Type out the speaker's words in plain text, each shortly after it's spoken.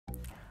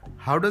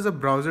How does a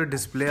browser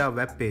display a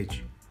web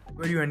page?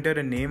 Where you enter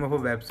the name of a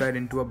website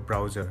into a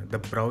browser. The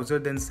browser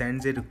then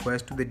sends a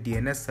request to the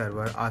DNS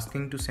server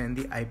asking to send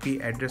the IP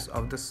address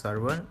of the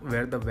server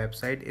where the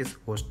website is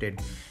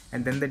hosted.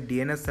 And then the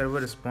DNS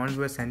server responds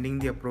by sending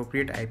the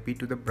appropriate IP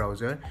to the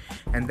browser.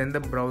 And then the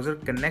browser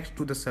connects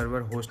to the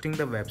server hosting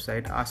the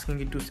website,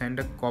 asking it to send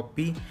a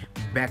copy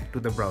back to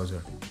the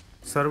browser.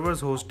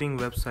 Servers hosting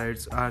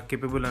websites are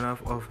capable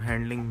enough of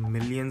handling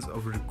millions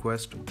of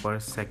requests per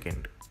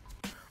second.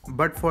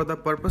 But for the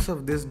purpose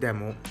of this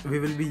demo, we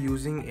will be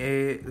using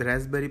a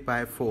Raspberry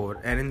Pi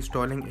 4 and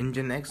installing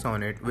Nginx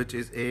on it, which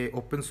is a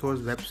open source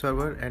web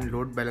server and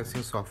load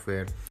balancing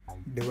software.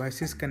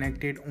 Devices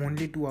connected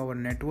only to our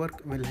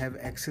network will have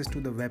access to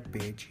the web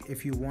page.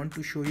 If you want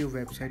to show your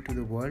website to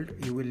the world,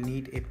 you will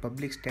need a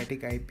public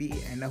static IP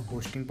and a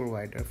hosting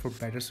provider for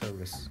better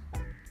service.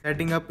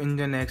 Setting up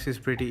Nginx is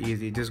pretty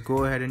easy. Just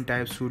go ahead and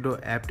type sudo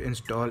apt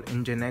install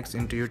Nginx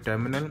into your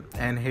terminal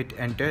and hit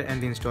enter, and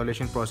the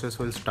installation process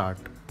will start.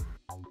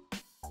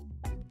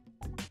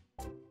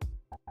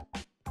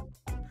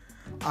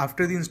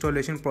 After the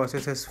installation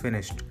process has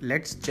finished,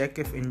 let's check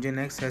if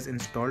Nginx has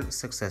installed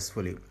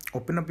successfully.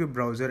 Open up your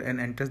browser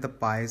and enter the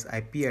Pi's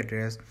IP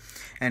address,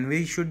 and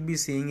we should be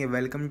seeing a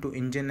welcome to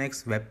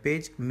Nginx web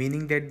page,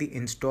 meaning that the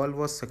install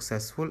was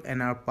successful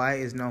and our Pi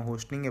is now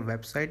hosting a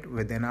website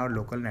within our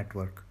local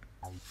network.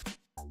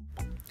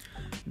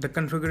 The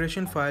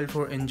configuration file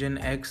for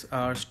Nginx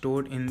are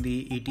stored in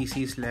the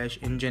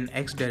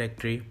etc/nginx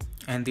directory,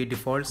 and the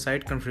default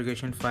site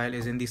configuration file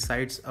is in the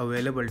sites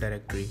available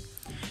directory.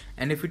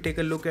 And if we take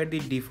a look at the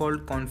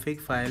default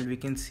config file, we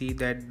can see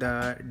that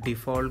the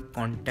default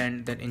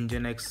content that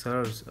Nginx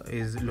serves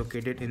is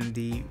located in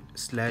the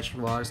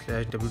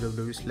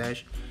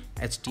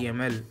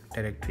 /var/www/html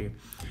directory.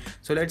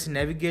 So let's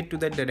navigate to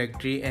that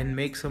directory and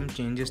make some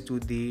changes to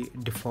the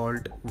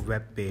default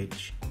web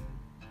page.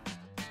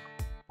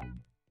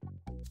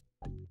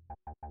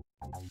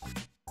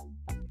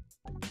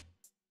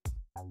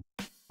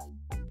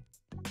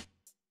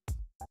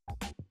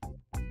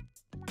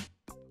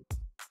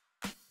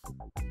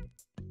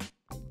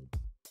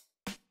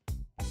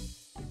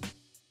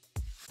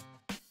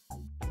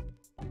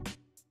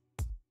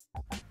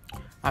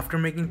 After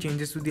making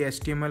changes to the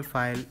HTML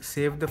file,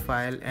 save the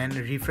file and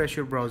refresh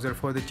your browser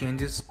for the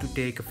changes to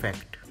take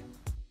effect.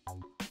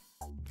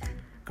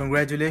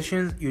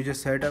 Congratulations, you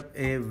just set up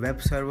a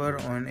web server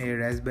on a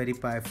Raspberry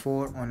Pi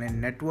 4 on a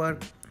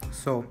network.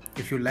 So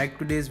if you liked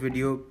today's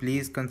video,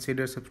 please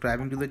consider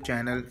subscribing to the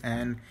channel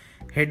and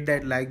hit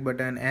that like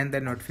button and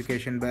that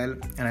notification bell,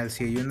 and I'll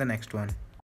see you in the next one.